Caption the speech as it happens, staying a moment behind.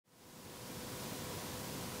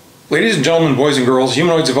Ladies and gentlemen, boys and girls,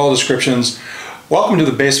 humanoids of all descriptions, welcome to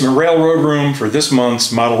the basement railroad room for this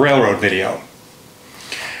month's model railroad video.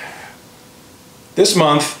 This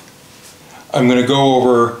month I'm going to go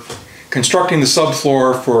over constructing the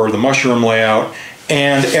subfloor for the mushroom layout,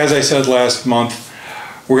 and as I said last month,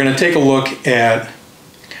 we're going to take a look at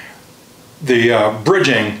the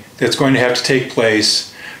bridging that's going to have to take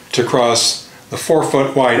place to cross the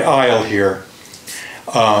 4-foot wide aisle here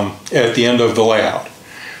at the end of the layout.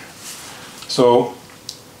 So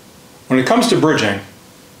when it comes to bridging,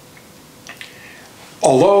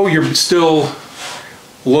 although you're still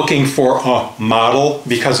looking for a model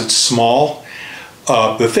because it's small,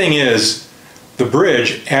 the thing is the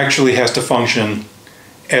bridge actually has to function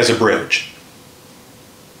as a bridge.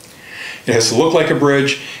 It has to look like a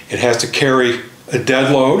bridge. It has to carry a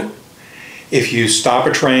dead load if you stop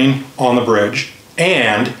a train on the bridge,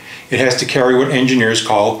 and it has to carry what engineers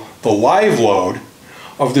call the live load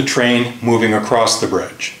of the train moving across the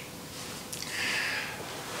bridge.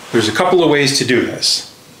 There's a couple of ways to do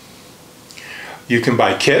this. You can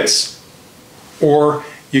buy kits or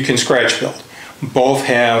you can scratch build. Both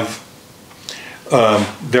have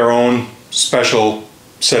their own special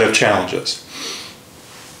set of challenges.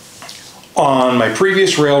 On my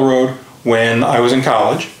previous railroad when I was in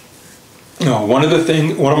college, one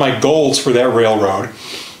of my goals for that railroad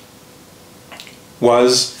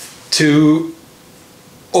was to,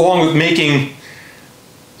 along with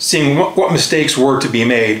seeing what mistakes were to be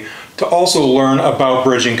made, to also learn about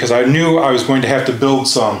bridging, because I knew I was going to have to build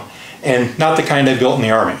some, and not the kind I built in the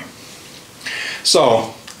Army.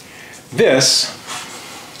 So this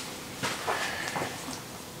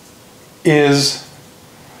is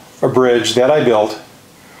a bridge that I built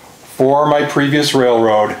for my previous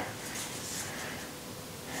railroad,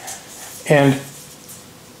 and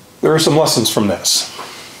there are some lessons from this.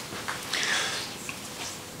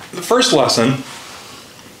 The first lesson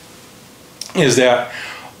is that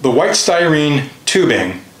the white styrene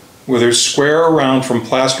tubing, whether it's square or round from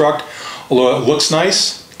Plastruct, although it looks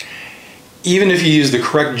nice, even if you use the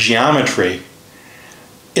correct geometry,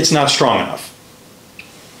 it's not strong enough.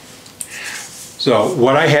 So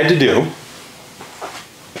what I had to do,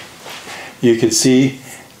 you could see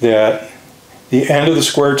that the end of the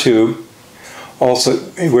square tube, also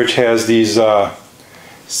which has these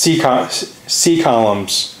C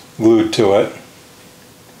columns glued to it,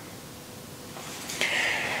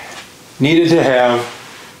 needed to have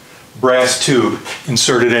brass tube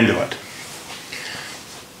inserted into it.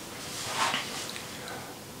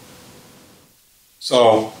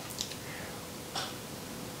 So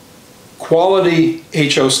quality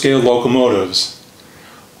HO scale locomotives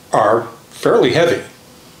are fairly heavy.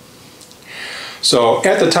 So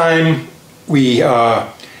at the time we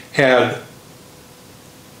had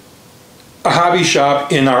a hobby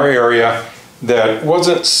shop in our area that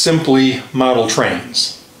wasn't simply model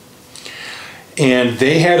trains, and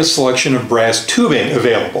they had a selection of brass tubing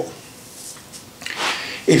available.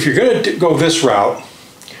 If you're going to go this route,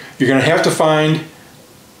 you're going to have to find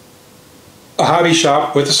a hobby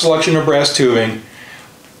shop with a selection of brass tubing,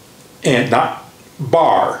 and not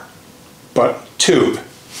bar, but tube,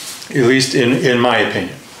 at least in my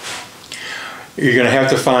opinion. You're going to have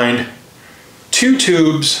to find 2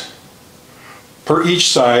 tubes per each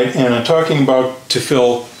side, and I'm talking about to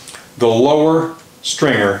fill the lower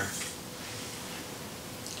stringer.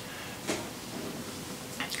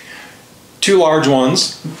 2 large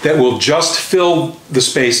ones that will just fill the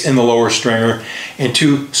space in the lower stringer, and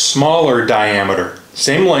 2 smaller diameter,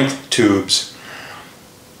 same length tubes.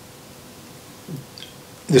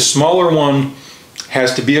 The smaller one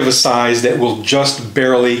has to be of a size that will just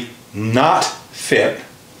barely not fit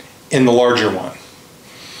in the larger one.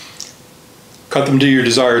 Cut them to your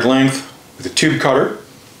desired length with a tube cutter.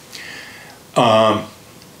 And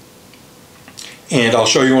I'll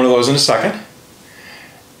show you one of those in a second.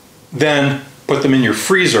 Then put them in your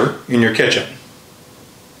freezer in your kitchen.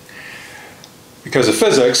 Because of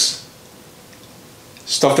physics,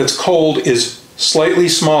 stuff that's cold is slightly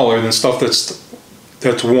smaller than stuff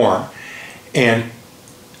that's warm. And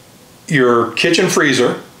your kitchen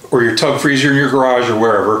freezer, or your tub freezer in your garage or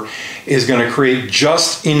wherever, is going to create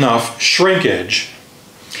just enough shrinkage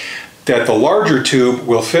that the larger tube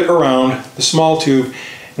will fit around the small tube.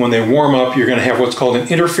 When they warm up, you're going to have what's called an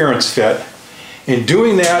interference fit. And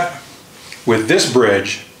doing that with this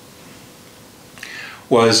bridge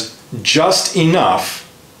was just enough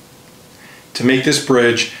to make this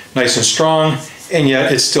bridge nice and strong, and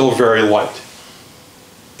yet it's still very light.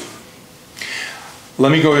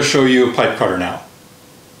 Let me go and show you a pipe cutter now.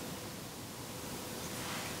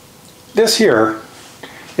 This here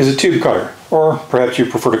is a tube cutter. or perhaps you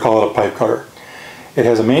prefer to call it a pipe cutter. It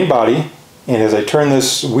has a main body, and as I turn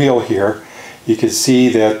this wheel here, you can see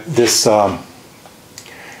that this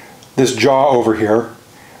this jaw over here,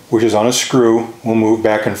 which is on a screw, will move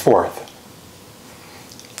back and forth.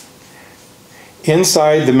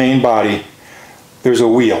 Inside the main body, there's a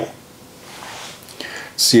wheel.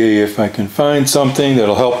 See if I can find something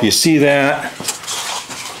that'll help you see that.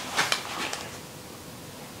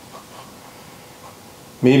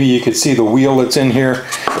 Maybe you could see the wheel that's in here.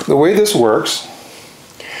 The way this works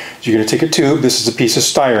is you're going to take a tube. This is a piece of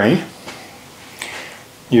styrene.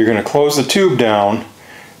 You're going to close the tube down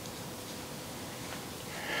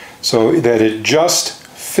so that it just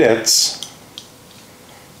fits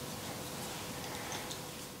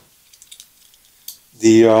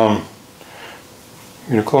you're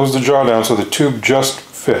going to close the jaw down so the tube just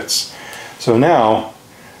fits. So now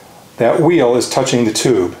that wheel is touching the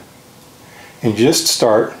tube, and you just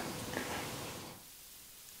start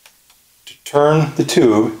to turn the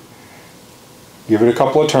tube. Give it a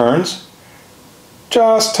couple of turns,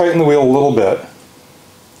 just tighten the wheel a little bit,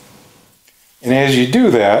 and as you do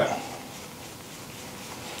that,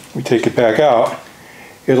 we take it back out,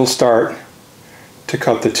 it'll start to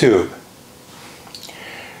cut the tube.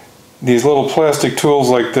 These little plastic tools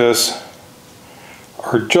like this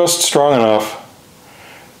are just strong enough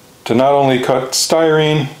to not only cut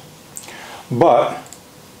styrene, but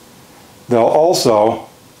they'll also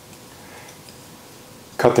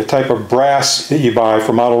cut the type of brass that you buy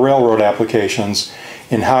for model railroad applications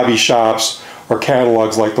in hobby shops or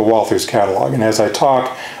catalogs like the Walthers catalog. And as I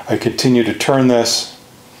talk, I continue to turn this,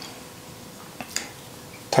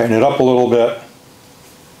 tighten it up a little bit,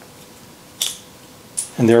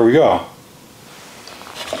 and there we go.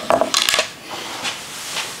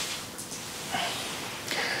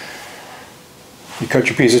 You cut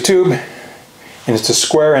your piece of tube, and it's a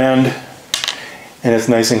square end, and it's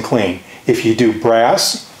nice and clean. If you do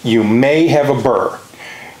brass, you may have a burr.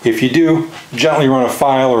 If you do, gently run a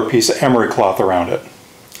file or a piece of emery cloth around it.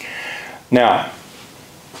 Now,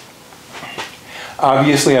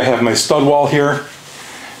 obviously I have my stud wall here.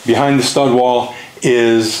 Behind the stud wall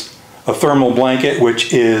is a thermal blanket,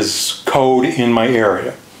 which is code in my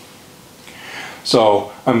area.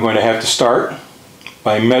 So I'm going to have to start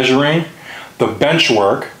by measuring the bench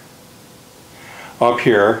work up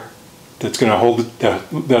here that's going to hold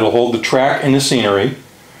that'll hold the track and the scenery,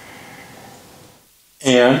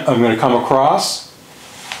 and I'm going to come across,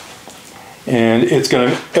 and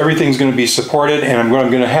everything's going to be supported, and what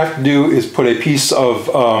I'm going to have to do is put a piece of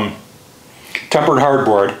tempered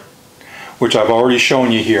hardboard, which I've already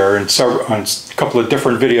shown you here on a couple of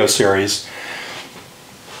different video series.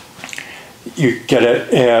 You get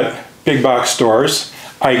it at big box stores.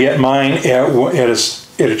 I get mine at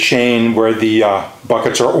a chain where the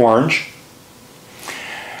buckets are orange.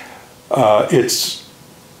 It's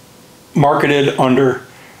marketed under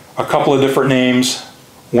a couple of different names.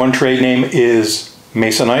 One trade name is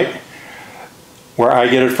Masonite. Where I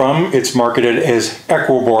get it from, it's marketed as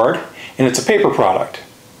Equiboard, and it's a paper product.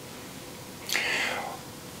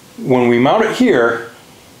 When we mount it here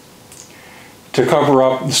to cover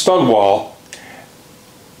up the stud wall,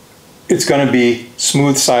 it's going to be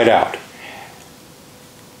smooth side out.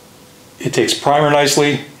 It takes primer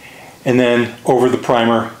nicely, and then over the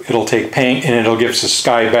primer it'll take paint and it'll give us a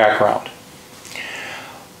sky background.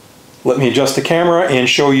 Let me adjust the camera and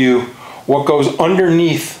show you what goes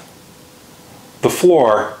underneath the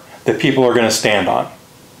floor that people are going to stand on.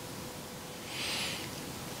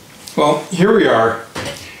 Well, here we are.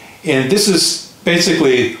 And this is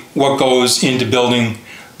basically what goes into building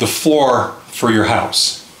the floor for your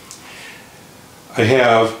house. I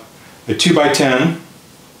have a 2x10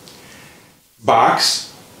 box.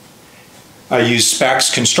 I use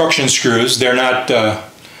Spax construction screws. They're not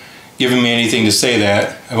giving me anything to say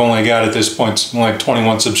that. I've only got at this point like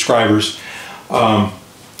 21 subscribers.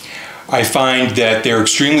 I find that they're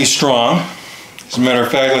extremely strong. As a matter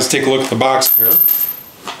of fact, let's take a look at the box here.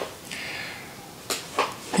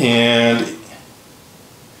 And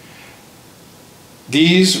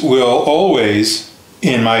these will always,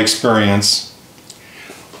 in my experience,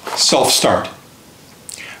 self-start.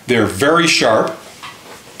 They're very sharp.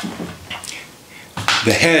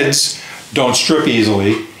 The heads don't strip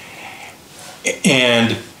easily,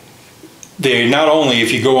 and they not only,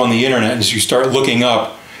 if you go on the internet and you start looking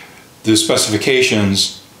up the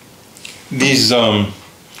specifications, these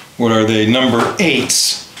what are they, number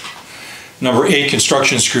 8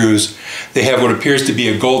 construction screws, they have what appears to be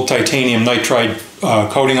a gold titanium nitride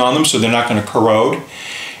coating on them, so they're not going to corrode.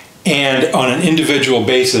 And on an individual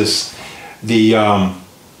basis, the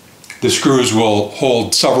the screws will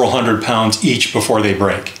hold several hundred pounds each before they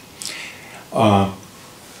break.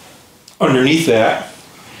 Underneath that,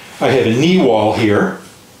 I have a knee wall here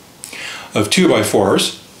of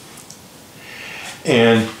 2x4s.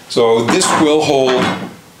 And so this will hold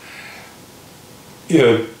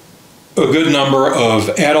a good number of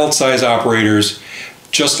adult size operators,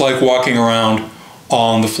 just like walking around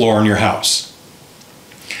on the floor in your house.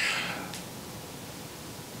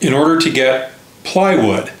 In order to get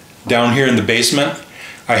plywood down here in the basement,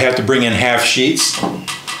 I have to bring in half sheets.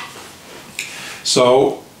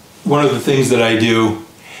 So one of the things that I do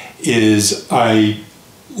is I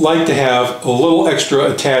like to have a little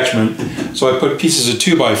extra attachment, so I put pieces of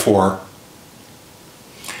 2x4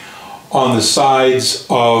 on the sides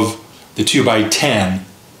of the 2x10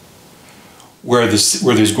 where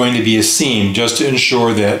there's going to be a seam, just to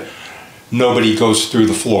ensure that nobody goes through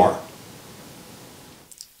the floor.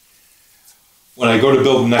 When I go to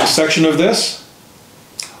build the next section of this,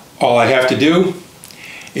 all I have to do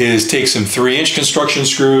is take some 3-inch construction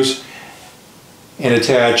screws and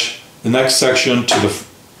attach the next section to the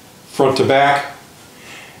front to back,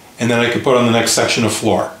 and then I can put on the next section of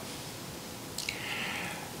floor.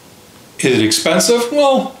 Is it expensive?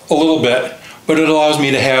 Well, a little bit, but it allows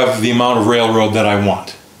me to have the amount of railroad that I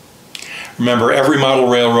want. Remember, every model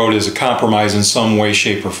railroad is a compromise in some way,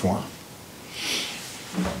 shape, or form.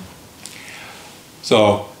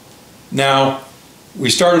 So now we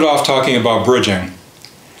started off talking about bridging.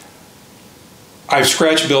 I've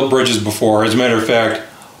scratch built bridges before, as a matter of fact,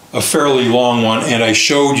 a fairly long one, and I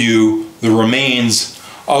showed you the remains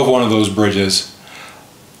of one of those bridges.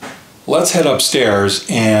 Let's head upstairs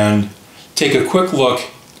and take a quick look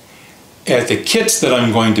at the kits that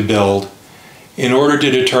I'm going to build in order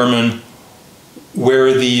to determine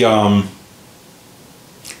where the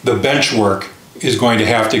bench work is going to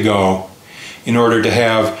have to go in order to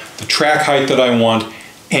have the track height that I want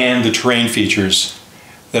and the terrain features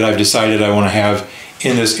that I've decided I want to have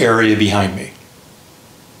in this area behind me.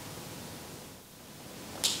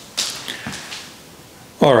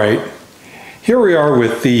 All right, here we are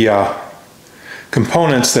with the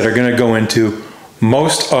components that are going to go into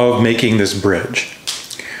most of making this bridge.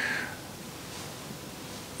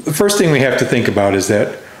 The first thing we have to think about is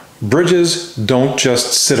that bridges don't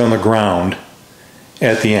just sit on the ground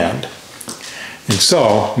at the end. And so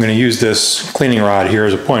I'm going to use this cleaning rod here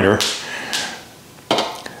as a pointer.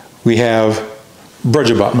 We have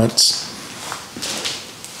bridge abutments.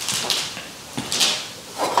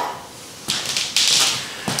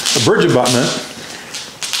 A bridge abutment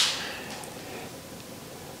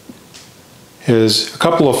has a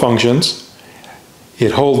couple of functions.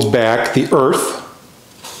 It holds back the earth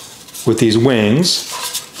with these wings,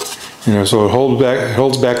 so it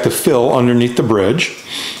holds back the fill underneath the bridge.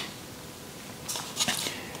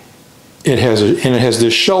 It has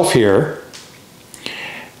this shelf here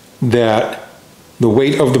that the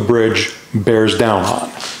weight of the bridge bears down on.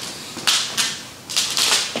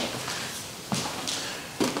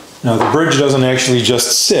 Now the bridge doesn't actually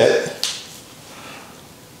just sit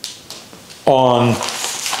on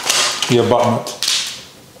the abutment.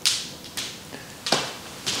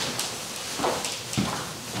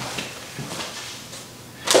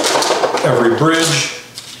 Every bridge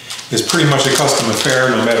is pretty much a custom affair,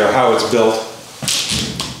 no matter how it's built.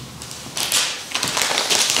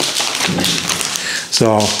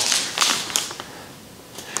 So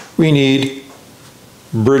we need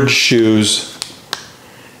bridge shoes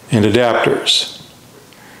and adapters.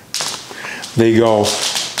 They go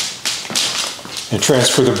and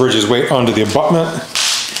transfer the bridge's weight onto the abutment.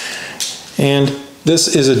 And this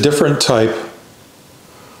is a different type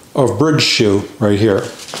of bridge shoe right here.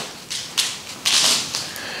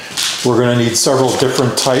 We're going to need several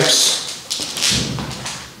different types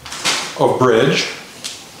of bridge.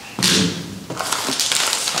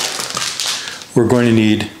 We're going to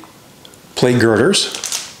need plate girders.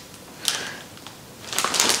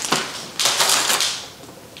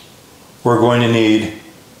 We're going to need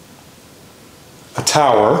a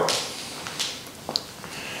tower.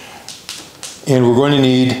 And we're going to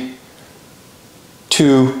need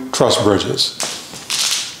 2 truss bridges.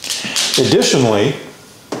 Additionally,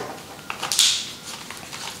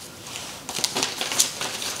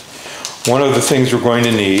 one of the things we're going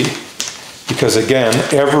to need, because again,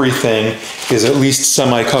 everything is at least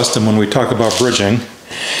semi-custom when we talk about bridging,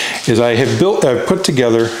 is I've put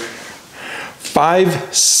together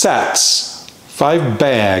 5 sets, 5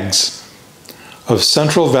 bags of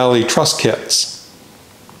Central Valley truss kits.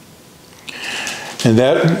 And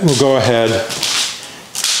that will go ahead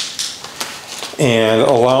and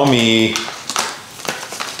allow me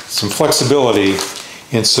some flexibility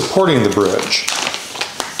and supporting the bridge.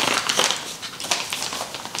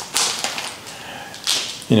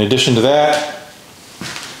 In addition to that,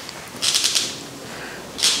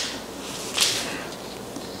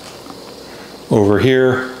 over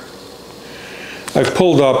here, I've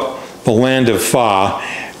pulled up the land of Fa,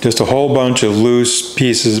 just a whole bunch of loose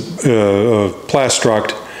pieces of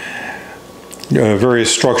plastruct,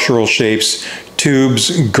 various structural shapes,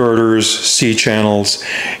 tubes, girders, C-channels,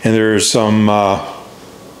 and there's some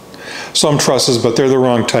trusses, but they're the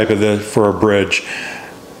wrong type for a bridge.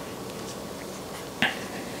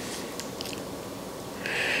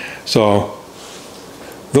 So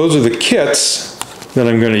those are the kits that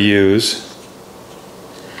I'm going to use.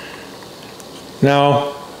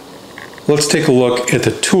 Now let's take a look at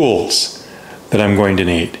the tools that I'm going to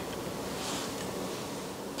need.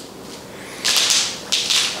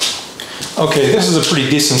 Okay, this is a pretty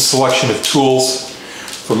decent selection of tools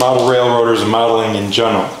for model railroaders and modeling in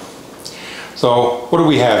general. So what do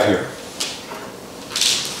we have here?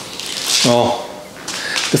 Well,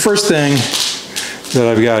 the first thing that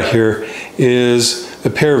I've got here is a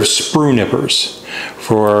pair of sprue nippers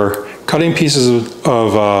for cutting pieces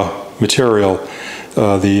of material,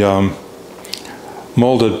 the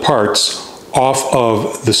molded parts, off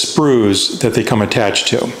of the sprues that they come attached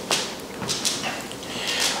to.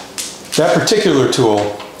 That particular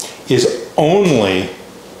tool is only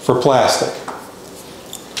for plastic.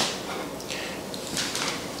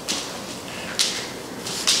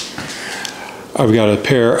 I've got a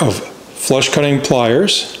pair of flush cutting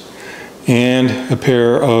pliers and a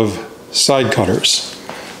pair of side cutters.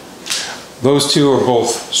 Those two are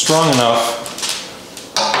both strong enough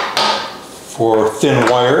for thin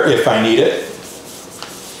wire if I need it.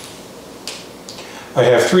 I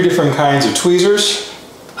have 3 different kinds of tweezers.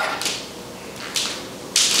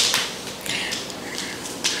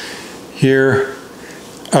 Here,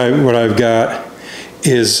 what I've got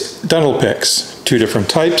is dental picks, 2 different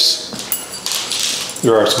types.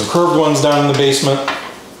 There are some curved ones down in the basement,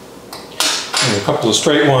 and a couple of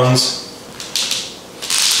straight ones.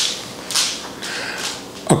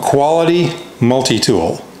 A quality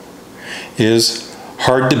multi-tool is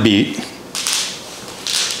hard to beat.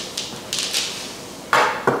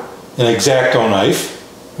 An X-Acto knife,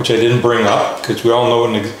 which I didn't bring up because we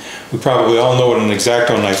probably all know what an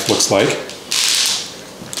X-Acto knife looks like.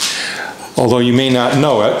 Although you may not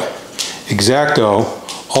know it, X-Acto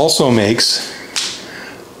also makes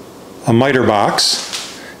a miter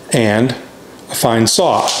box and a fine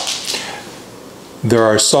saw. There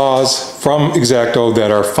are saws from X-Acto that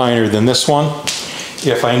are finer than this one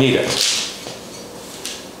if I need it.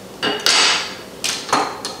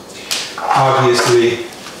 Obviously,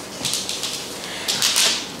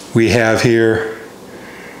 we have here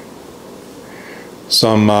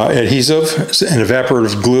some adhesive and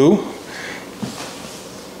evaporative glue.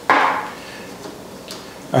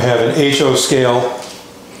 I have an HO scale,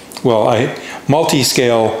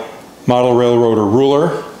 multi-scale model railroader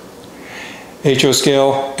ruler, HO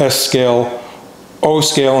scale, S scale, O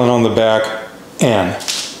scale, and on the back, N.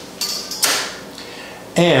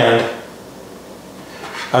 And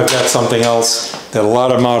I've got something else that a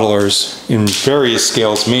lot of modelers in various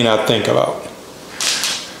scales may not think about.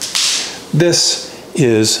 This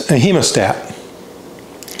is a hemostat.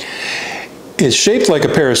 It's shaped like a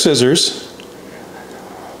pair of scissors,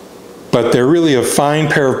 but they're really a fine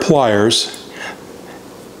pair of pliers,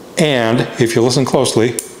 and if you listen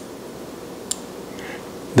closely,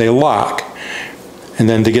 they lock. And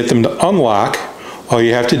then to get them to unlock, all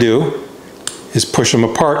you have to do is push them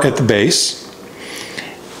apart at the base.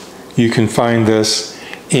 You can find this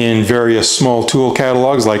in various small tool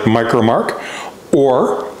catalogs like Micromark,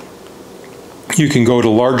 or you can go to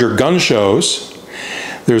larger gun shows.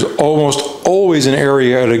 There's almost always an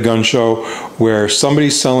area at a gun show where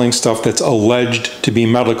somebody's selling stuff that's alleged to be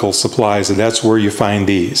medical supplies, and that's where you find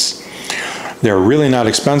these. They're really not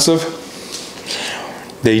expensive.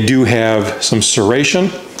 They do have some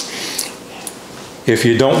serration. If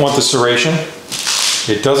you don't want the serration,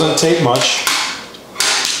 it doesn't take much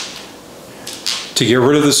to get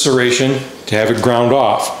rid of the serration, to have it ground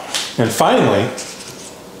off. And finally,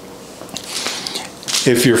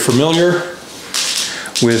 if you're familiar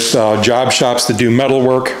with job shops that do metal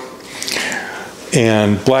work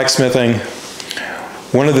and blacksmithing,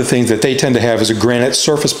 one of the things that they tend to have is a granite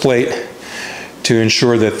surface plate to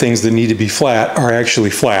ensure that things that need to be flat are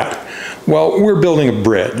actually flat. Well, we're building a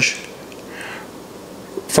bridge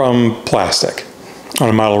from plastic on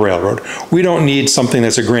a model railroad. We don't need something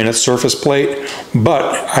that's a granite surface plate,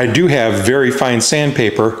 but I do have very fine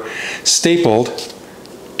sandpaper stapled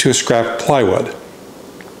to a scrap plywood.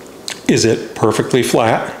 Is it perfectly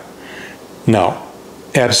flat? No,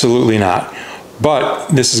 absolutely not. But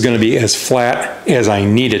this is going to be as flat as I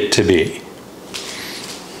need it to be.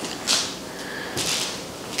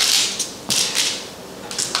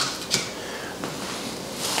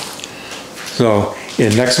 So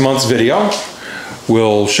in next month's video,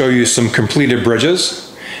 we'll show you some completed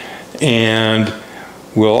bridges, and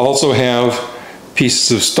we'll also have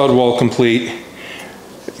pieces of stud wall complete,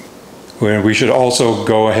 where we should also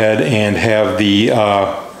go ahead and have the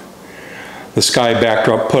sky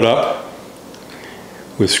backdrop put up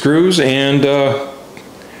with screws and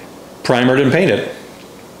primered and painted.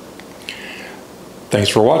 Thanks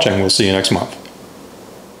for watching. We'll see you next month.